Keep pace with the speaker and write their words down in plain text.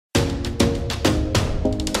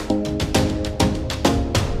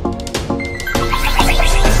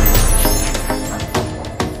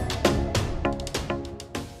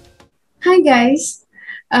guys.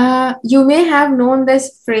 You may have known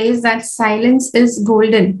this phrase that silence is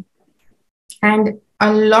golden. And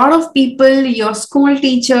a lot of people, your school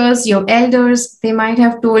teachers, your elders, they might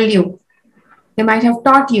have told you, they might have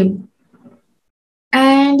taught you.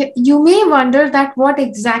 And you may wonder that what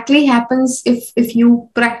exactly happens if you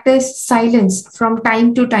practice silence from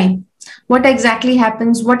time to time. What exactly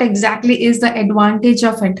happens? What exactly is the advantage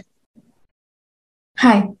of it?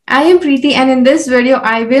 Hi, I am Preeti, and in this video,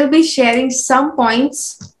 I will be sharing some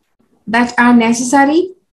points that are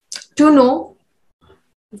necessary to know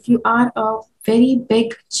if you are a very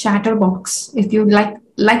big chatterbox, if you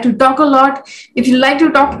like to talk a lot, if you like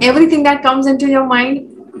to talk everything that comes into your mind.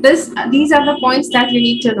 These are the points that you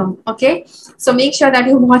need to know. Okay, so make sure that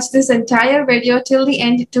you watch this entire video till the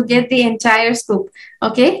end to get the entire scoop.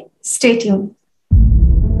 Okay, stay tuned.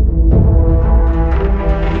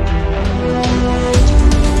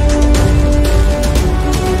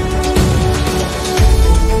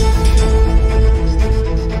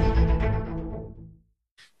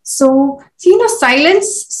 So,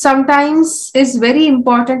 silence sometimes is very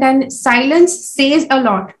important and silence says a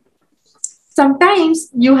lot. Sometimes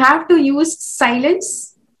you have to use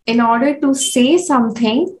silence in order to say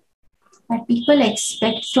something that people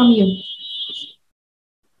expect from you.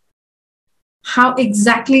 What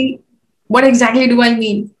exactly do I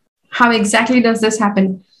mean? How exactly does this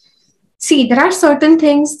happen? See, there are certain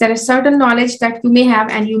things, there is certain knowledge that you may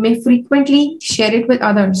have and you may frequently share it with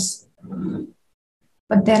others.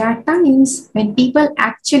 But there are times when people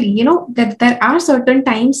actually, that there are certain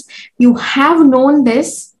times you have known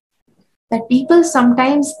this, that people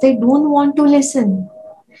sometimes they don't want to listen.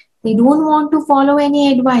 They don't want to follow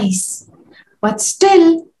any advice. But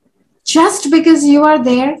still, just because you are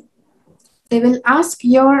there, they'll ask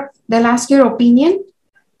your opinion,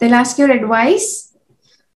 they'll ask your advice.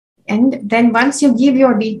 And then once you give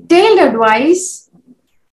your detailed advice,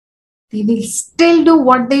 they will still do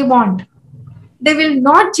what they want. They will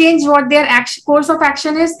not change what their course of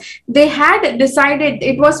action is. They had decided,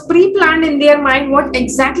 it was pre-planned in their mind what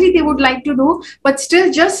exactly they would like to do, but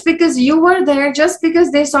still just because you were there, just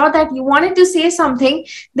because they saw that you wanted to say something,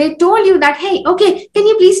 they told you that, hey, okay, can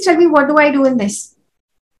you please tell me what do I do in this?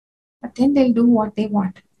 But then they'll do what they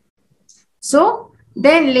want. So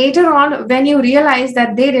then later on, when you realize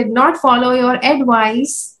that they did not follow your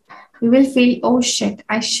advice, you will feel, oh shit,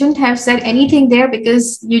 I shouldn't have said anything there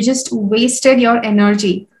because you just wasted your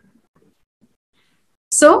energy.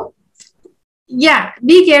 So yeah,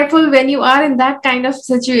 be careful when you are in that kind of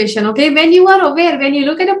situation. Okay, when you are aware, when you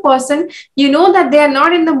look at a person, you know that they are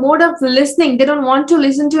not in the mode of listening. They don't want to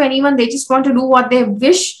listen to anyone. They just want to do what they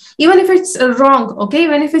wish, even if it's wrong. Okay,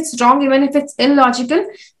 even if it's wrong, even if it's illogical,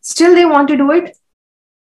 still they want to do it.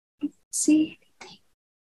 See,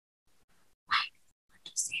 why do you want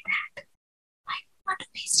to say that? Why do you want to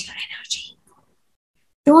waste your energy?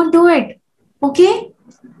 Don't do it. Okay.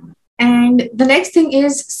 And the next thing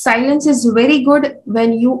is silence is very good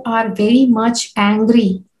when you are very much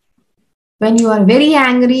angry. When you are very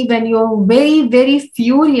angry, when you are very, very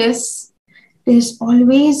furious, it is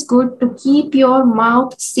always good to keep your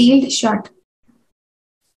mouth sealed shut.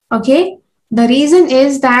 Okay? The reason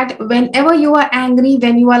is that whenever you are angry,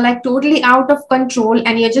 when you are like totally out of control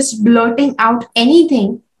and you're just blurting out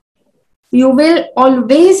anything, you will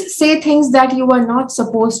always say things that you are not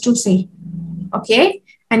supposed to say. Okay?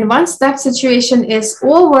 And once that situation is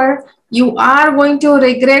over, you are going to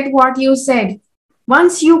regret what you said.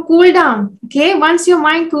 Once you cool down, okay? Once your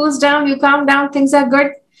mind cools down, you calm down, things are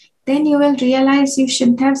good, then you will realize you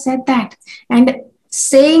shouldn't have said that. And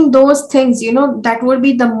saying those things, that would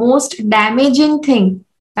be the most damaging thing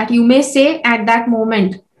that you may say at that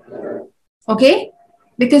moment. Okay?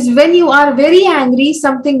 Because when you are very angry,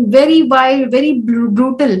 something very wild, very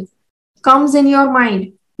brutal comes in your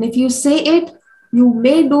mind. And if you say it, you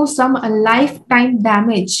may do some lifetime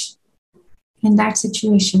damage in that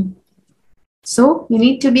situation. So you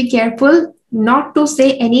need to be careful not to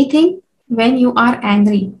say anything when you are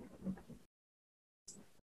angry.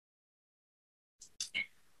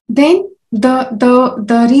 Then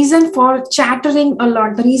the reason for chattering a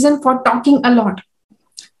lot, the reason for talking a lot.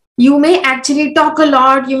 You may actually talk a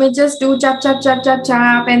lot, you may just do chap, chap, chap, chap,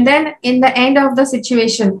 chap, and then in the end of the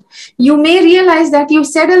situation, you may realize that you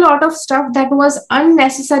said a lot of stuff that was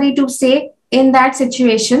unnecessary to say in that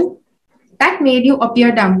situation that made you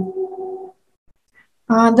appear dumb.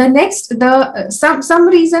 Some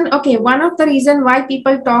reason, okay, one of the reason why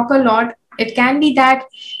people talk a lot, it can be that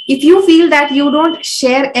if you feel that you don't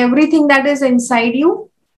share everything that is inside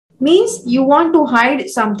you, means you want to hide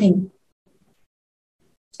something.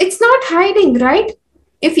 It's not hiding, right?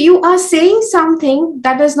 If you are saying something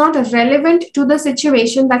that is not relevant to the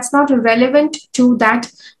situation, that's not relevant to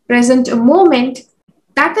that present moment,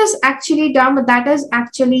 that is actually dumb. That is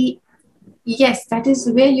actually, yes, that is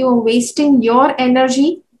where you're wasting your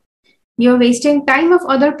energy. You're wasting time of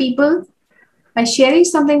other people by sharing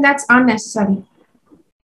something that's unnecessary.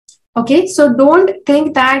 Okay, so don't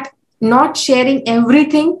think that not sharing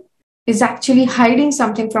everything is actually hiding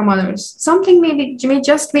something from others. Something may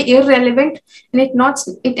just be irrelevant, and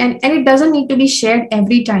it doesn't need to be shared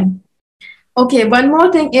every time. Okay, one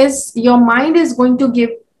more thing is your mind is going to give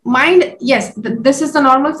mind. Yes, this is the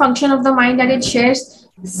normal function of the mind, that it shares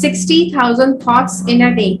 60,000 thoughts in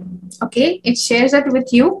a day. Okay, it shares it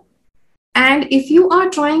with you. And if you are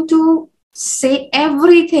trying to say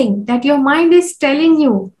everything that your mind is telling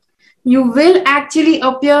you, you will actually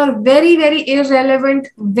appear very, very irrelevant,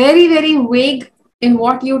 very, very vague in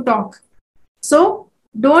what you talk. So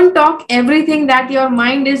don't talk everything that your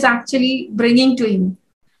mind is actually bringing to you.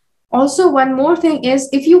 Also, one more thing is,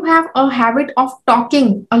 if you have a habit of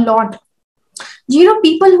talking a lot,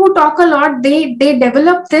 people who talk a lot, they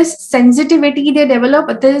develop this sensitivity, they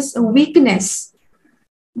develop this weakness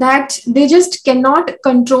that they just cannot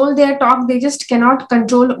control their talk, they just cannot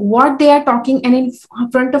control what they are talking and in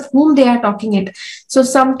front of whom they are talking it. So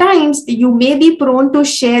sometimes you may be prone to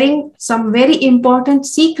sharing some very important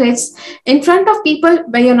secrets in front of people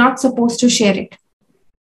where you're not supposed to share it.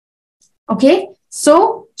 Okay,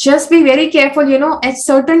 so just be very careful. At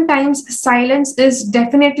certain times silence is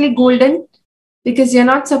definitely golden, because you're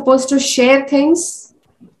not supposed to share things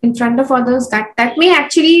in front of others that may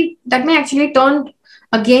actually turn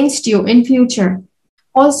against you in future.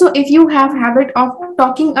 Also, if you have habit of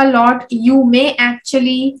talking a lot, you may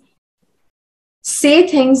actually say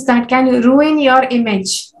things that can ruin your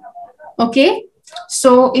image. Okay,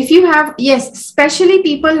 so if you have, yes, especially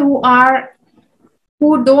people who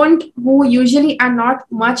usually are not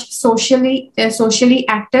much socially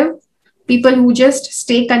active, people who just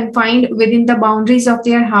stay confined within the boundaries of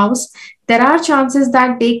their house, there are chances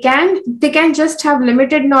that they can just have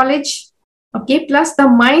limited knowledge. Okay, plus the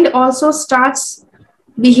mind also starts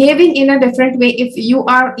behaving in a different way if you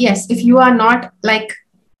are, yes, if you are not like,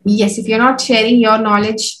 yes, if you're not sharing your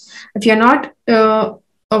knowledge, if you're not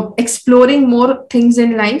exploring more things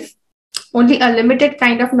in life, only a limited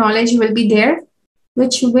kind of knowledge will be there,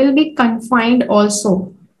 which will be confined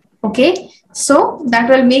also. Okay, so that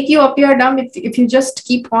will make you appear dumb if you just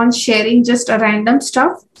keep on sharing just a random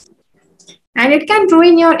stuff, and it can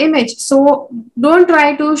ruin your image. So don't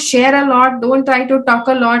try to share a lot, don't try to talk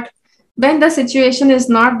a lot when the situation is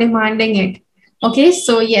not demanding it. Okay,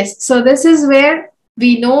 so yes, so this is where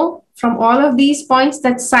we know from all of these points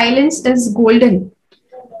that silence is golden.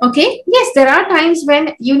 Okay, yes, there are times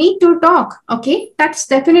when you need to talk. Okay, that's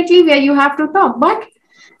definitely where you have to talk, but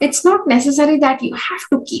it's not necessary that you have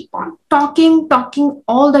to keep on talking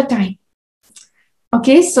all the time.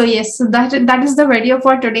 Okay, so yes, so that is the video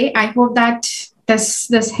for today. I hope that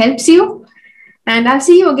this helps you, and I'll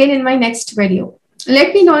see you again in my next video.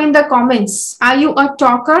 Let me know in the comments, are you a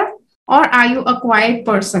talker or are you a quiet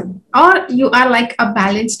person, or you are like a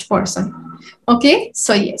balanced person? Okay,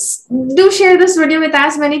 so yes, do share this video with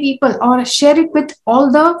as many people, or share it with all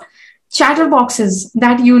the chatter boxes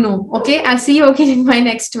that you know. Okay, I'll see you again in my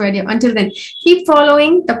next video. Until then, keep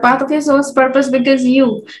following the path of your soul's purpose, because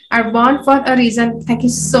you are born for a reason. Thank you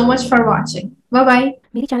so much for watching. Bye bye.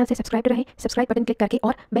 मेरी channel से subscribe रहे, subscribe button click करके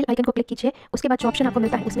और bell icon को click कीजिए। उसके बाद जो ऑप्शन आपको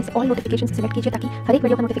मिलता है उसमें से ऑल नोटिफिकेशन सिलेक्ट कीजिए, ताकि हर एक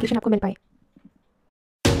वीडियो का नोटिफिकेशन आपको मिल पाए।